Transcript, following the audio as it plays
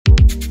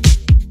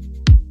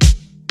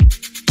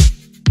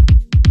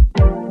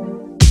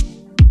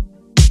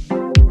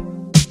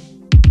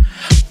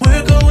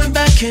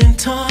back in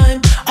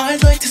time.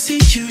 I'd like to see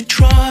you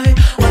try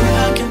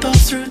unpacking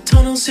thoughts through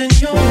tunnels in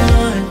your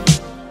mind.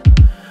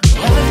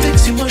 While I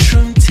fix you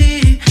mushroom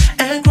tea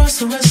and cross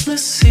the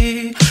restless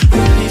sea,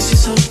 release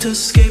yourself to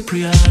escape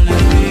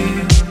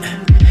reality.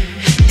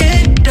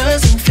 It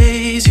doesn't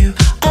faze you,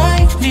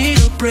 I need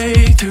a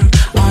breakthrough.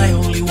 I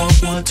only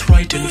want what's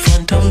right in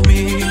front of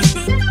me.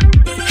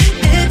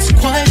 It's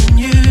quite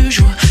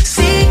unusual,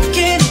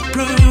 seeking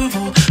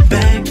approval,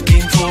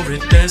 begging for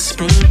it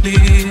desperately.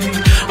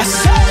 I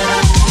said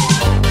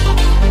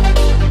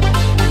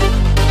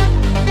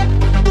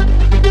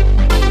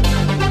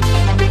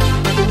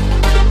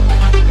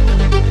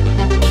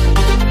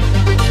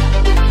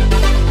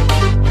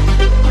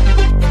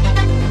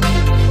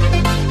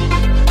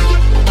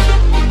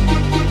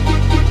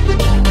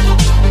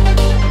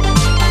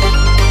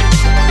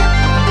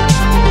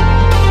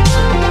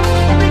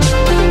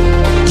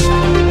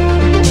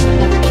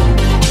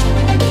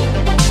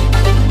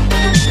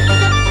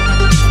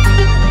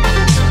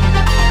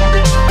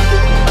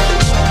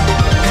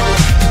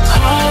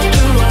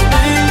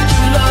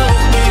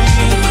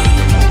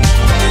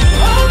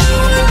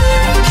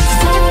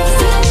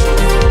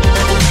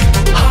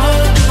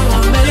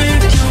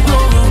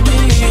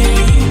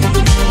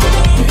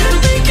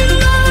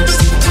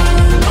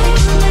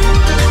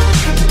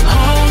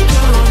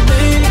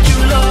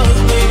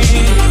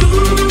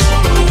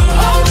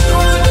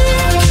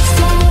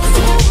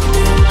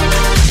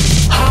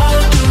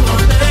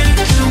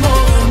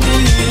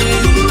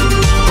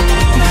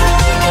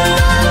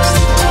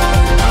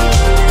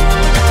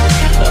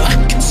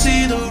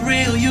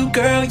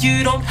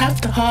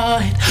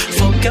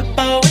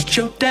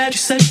your dad, you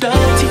said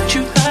I'll teach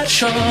you how to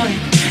shine.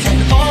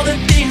 And all the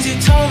things you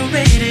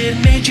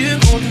tolerated made you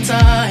hold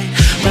inside.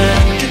 But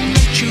I can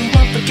lift you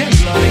up again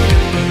like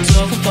embers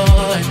of a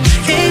fire.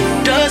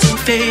 It doesn't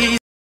fade.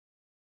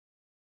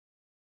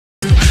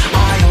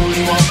 I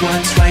only want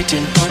what's right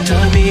in front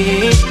of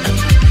me.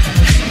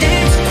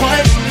 It's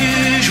quite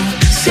unusual,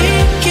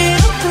 seeking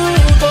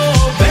approval,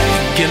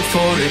 begging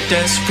for it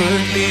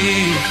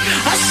desperately.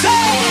 I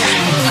say,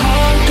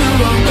 how do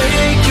I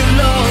make you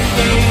love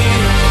me?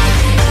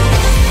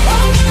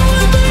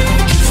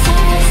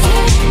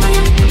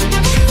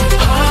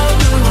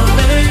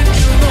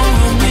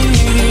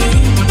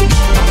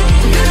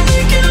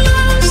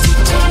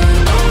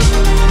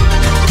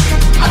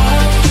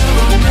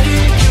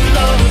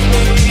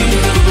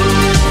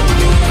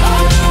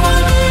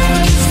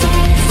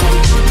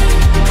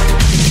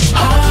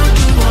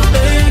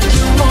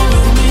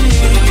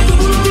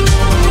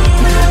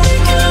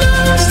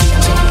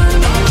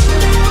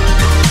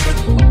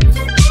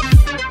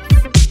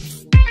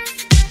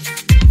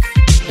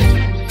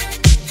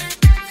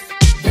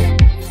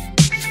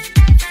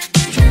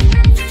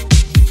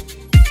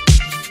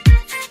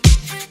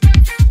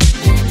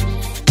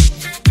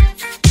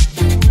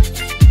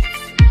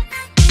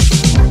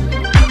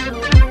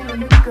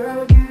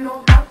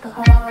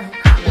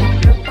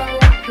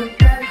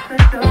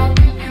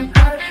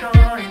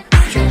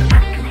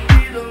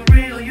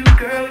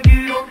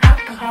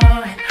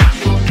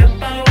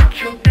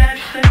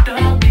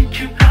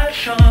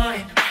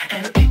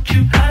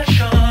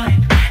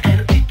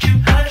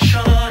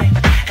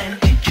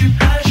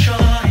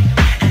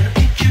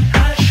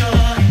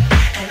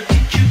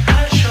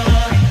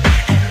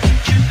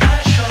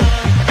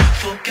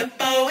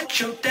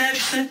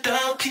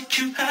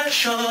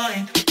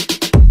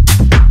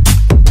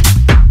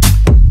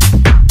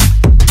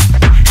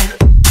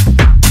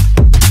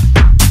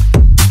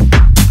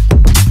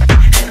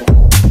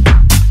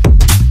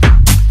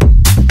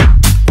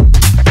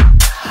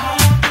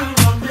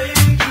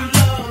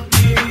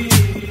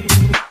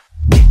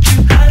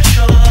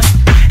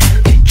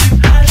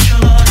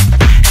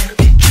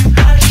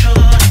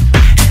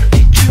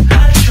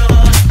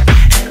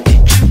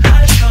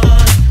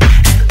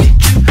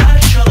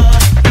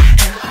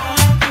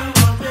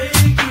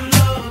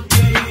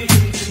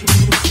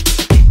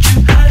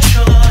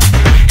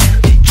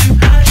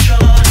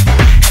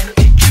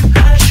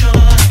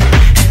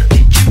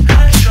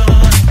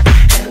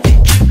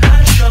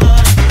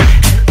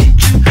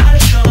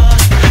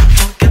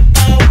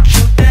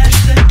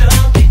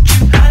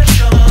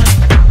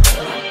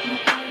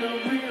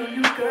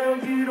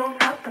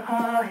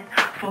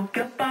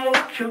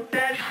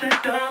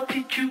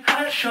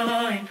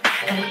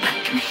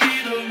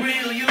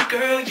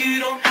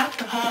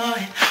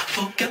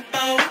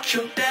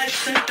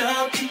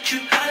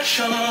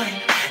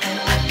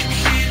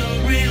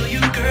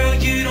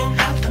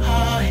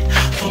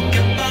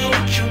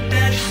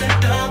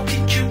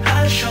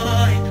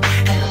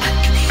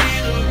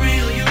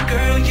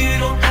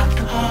 Don't have